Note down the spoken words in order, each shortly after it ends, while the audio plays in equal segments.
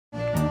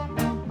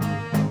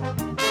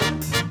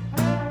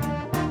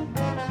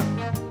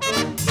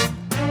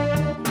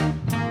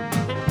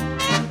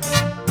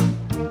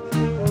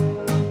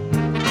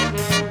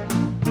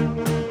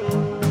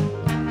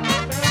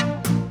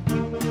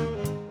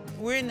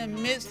the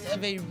midst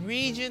of a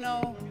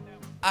regional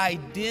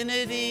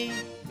identity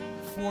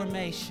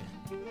formation.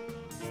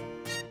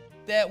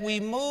 That we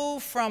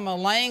move from a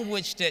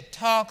language that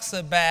talks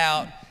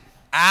about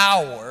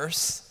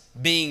ours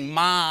being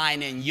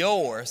mine and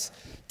yours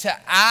to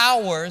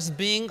ours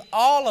being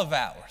all of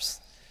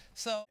ours.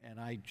 And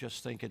I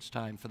just think it's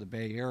time for the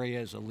Bay Area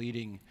as a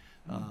leading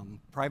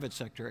private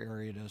sector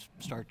area to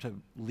start to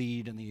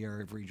lead in the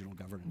area of regional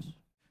governance.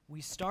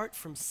 We start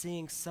from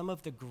seeing some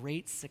of the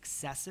great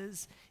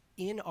successes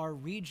in our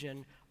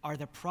region are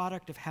the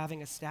product of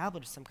having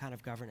established some kind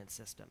of governance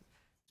system.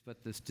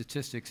 But the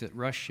statistics that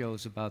Rush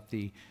shows about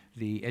the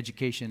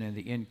education and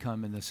the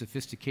income and the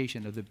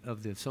sophistication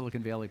of the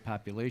Silicon Valley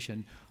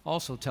population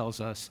also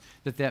tells us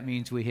that that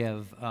means we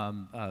have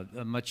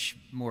a much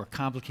more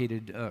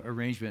complicated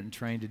arrangement in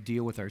trying to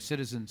deal with our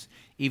citizens,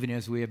 even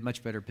as we have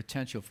much better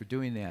potential for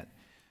doing that.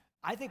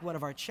 I think one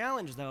of our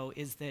challenges, though,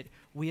 is that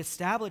we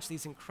established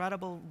these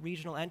incredible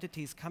regional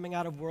entities coming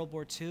out of World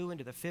War II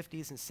into the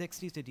 50s and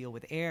 60s to deal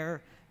with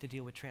air, to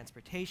deal with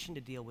transportation,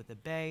 to deal with the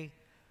Bay.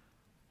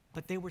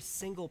 But they were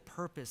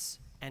single-purpose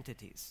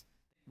entities.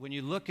 When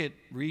you look at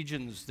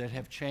regions that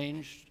have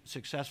changed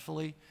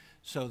successfully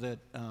so that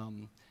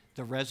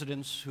the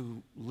residents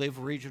who live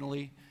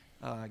regionally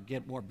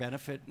get more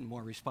benefit and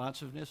more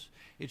responsiveness,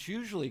 it's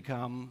usually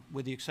come,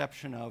 with the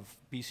exception of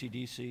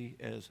BCDC,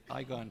 as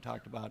Egon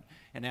talked about,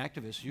 and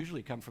activists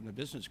usually come from the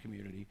business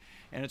community.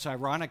 And it's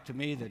ironic to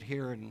me that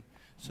here in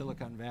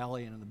Silicon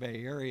Valley and in the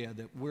Bay Area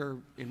that we're,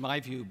 in my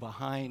view,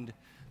 behind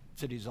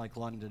cities like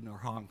London or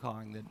Hong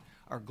Kong that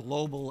are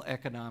global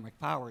economic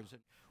powers.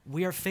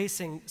 We are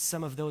facing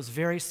some of those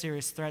very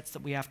serious threats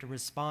that we have to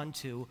respond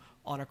to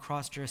on a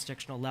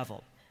cross-jurisdictional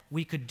level.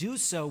 We could do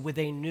so with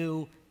a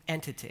new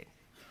entity.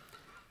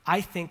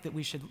 I think that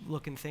we should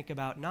look and think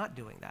about not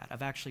doing that,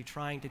 of actually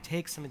trying to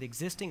take some of the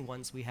existing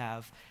ones we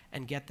have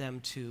and get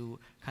them to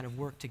kind of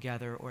work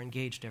together or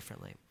engage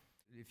differently.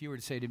 If you were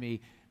to say to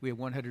me, we have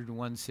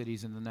 101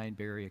 cities in the 9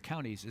 Bay Area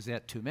counties, is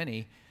that too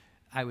many?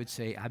 I would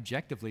say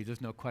objectively, there's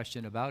no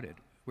question about it.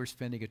 We're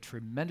spending a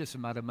tremendous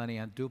amount of money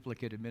on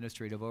duplicate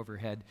administrative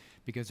overhead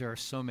because there are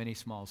so many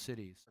small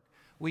cities.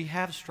 We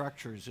have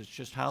structures, it's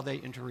just how they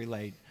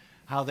interrelate,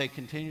 how they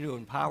continue to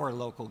empower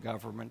local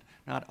government,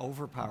 not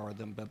overpower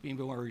them, but be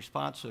more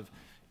responsive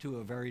to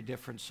a very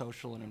different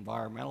social and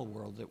environmental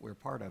world that we're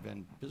part of,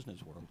 and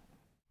business world.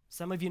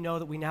 Some of you know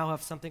that we now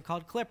have something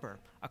called Clipper,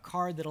 a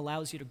card that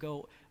allows you to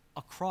go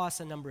across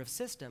a number of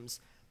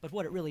systems. But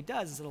what it really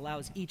does is it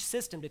allows each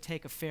system to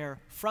take a fare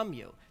from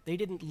you. They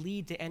didn't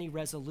lead to any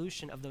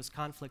resolution of those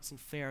conflicts and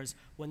fares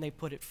when they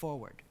put it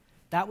forward.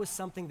 That was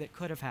something that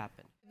could have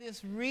happened.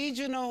 This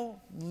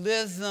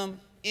regionalism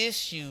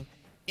issue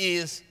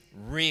is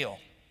real.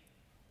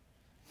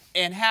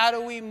 And how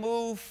do we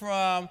move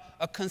from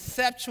a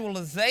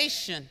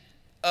conceptualization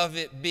of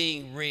it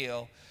being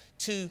real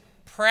to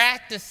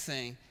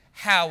practicing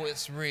how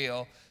it's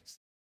real?